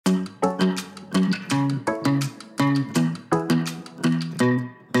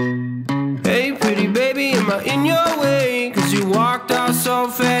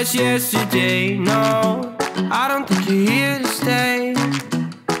just yesterday. No, I don't think you're here to stay.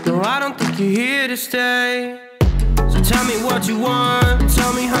 No, I don't think you're here to stay. So tell me what you want,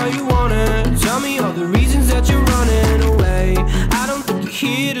 tell me how you want it. Tell me all the reasons that you're running away. I don't think you're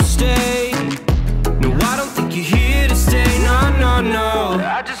here to stay. No, I don't think you're here to stay. No, no, no.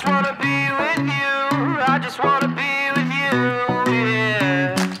 I just wanna be with you. I just wanna be with you,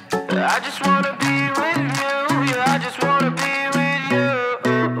 yeah. I just wanna be with you, yeah. I just wanna be with you.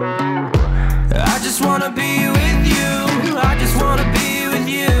 I just wanna be with you. I just wanna be with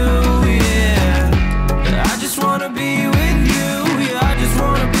you, yeah. I just wanna be with you, yeah. I just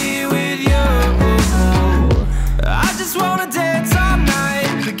wanna be with you. I just wanna dance all night,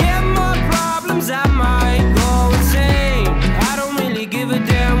 forget my problems, I might go insane. I don't really give a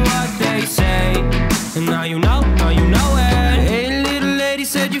damn what they say. And now you know it. Hey, little lady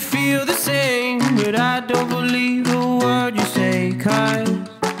said you feel the same, but I don't believe a word you say. 'Cause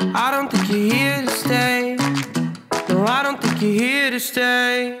I don't think you're here to stay. No, I don't think you're here to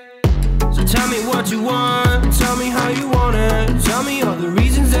stay. So tell me what you want, tell me how you want it. Tell me all the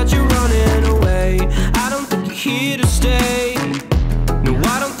reasons that you're running away. I don't think you're here to stay. No,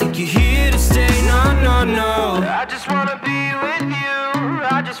 I don't think you're here to stay. No, no, no. I just wanna be with you.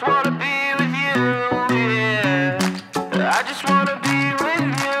 I just wanna be with you, yeah. I just wanna be with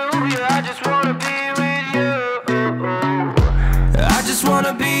you, yeah. I just wanna be with you. I just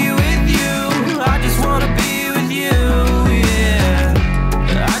wanna be with you. I just wanna be with you,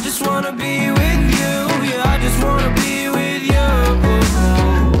 yeah. I just wanna be with you, yeah. I just wanna be with you.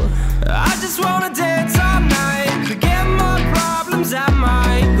 I just wanna dance all night, forget my problems, I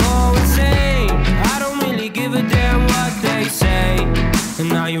might go insane. I don't really give a damn what they say. And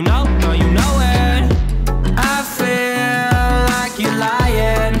now you know it. I feel like you're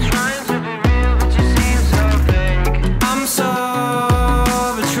lying, trying to be real, but you seem so fake. I'm so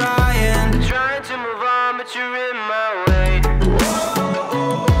over trying to move on, but you're in my way.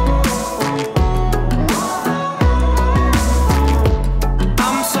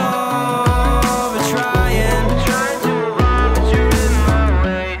 I'm so over trying to move on, but you're in my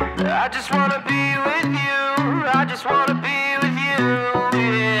way. I just wanna be with you. I just wanna be with you,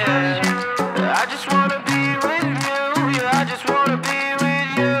 yeah. I just wanna be with you, yeah. I just wanna be with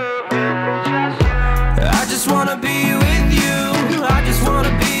you. I just wanna be with you. I just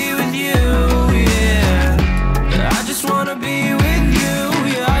wanna be with you, yeah. I just wanna be with you,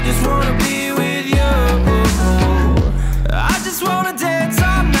 yeah. I just wanna be with you. I just wanna dance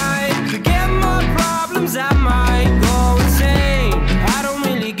all night, forget my problems, I might go insane. I don't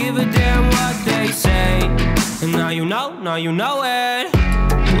really give a damn what they say. And now you know it.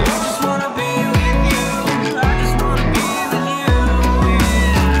 I just wanna be with you. I just wanna be with you,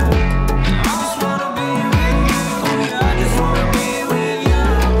 yeah. I just wanna be with you, yeah. I just wanna be with you.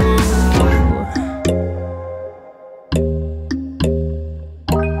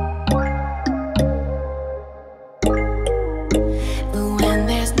 But when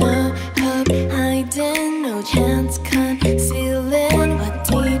there's no hope hiding, no chance concealing what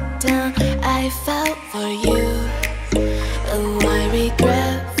deep down I felt for you. Oh, I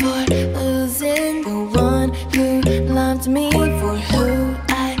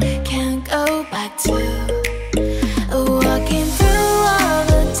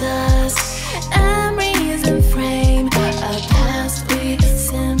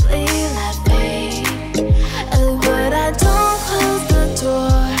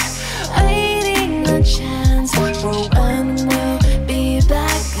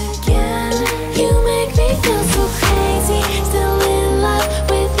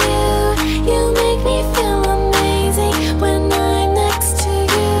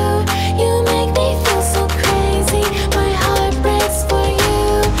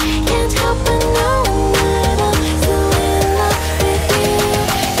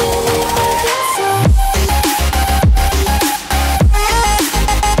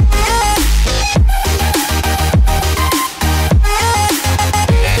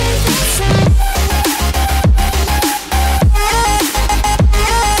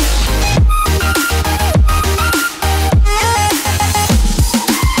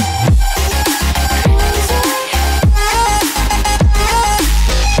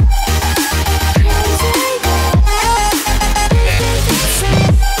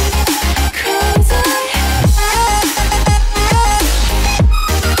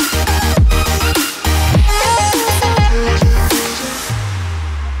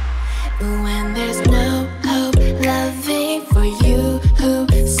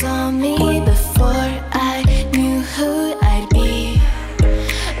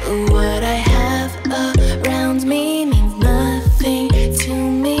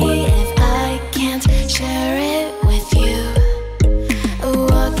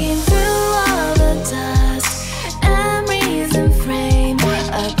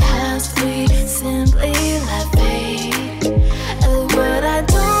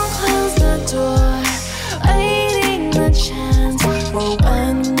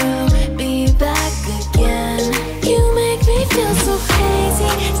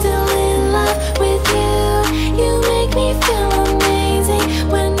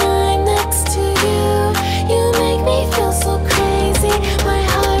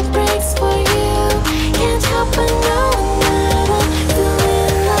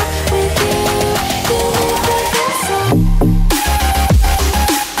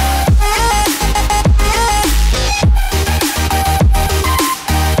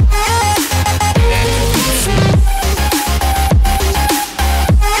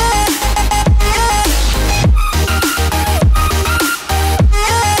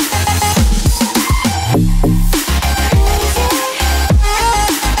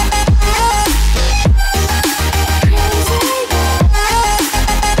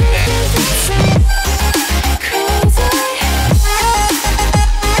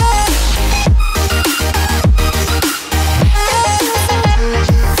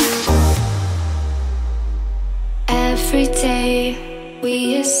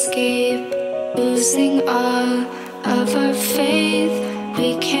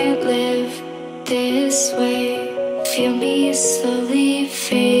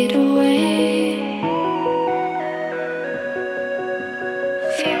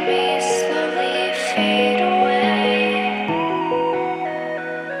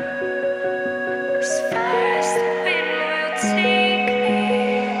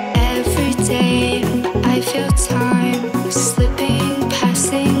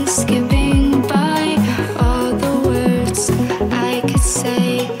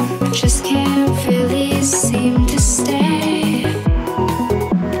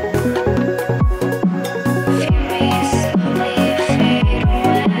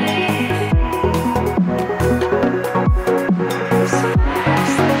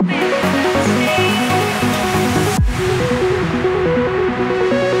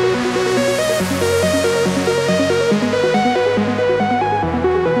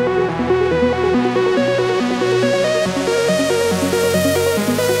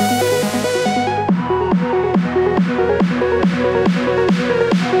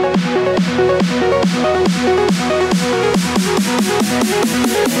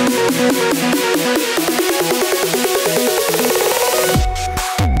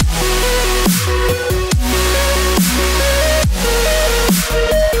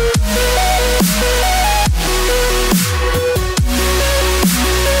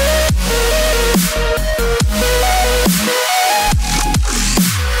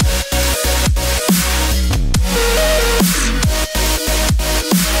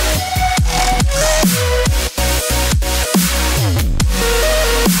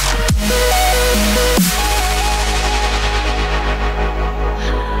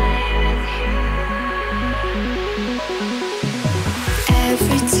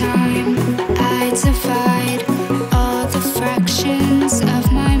time, I divide all the fractions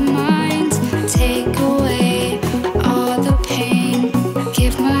of my mind. Take away all the pain.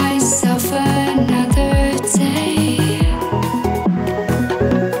 Give myself another day.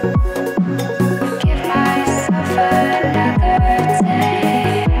 Give myself another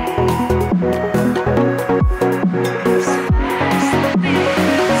day.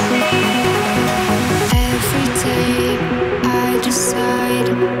 Every day I decide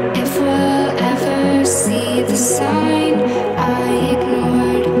if what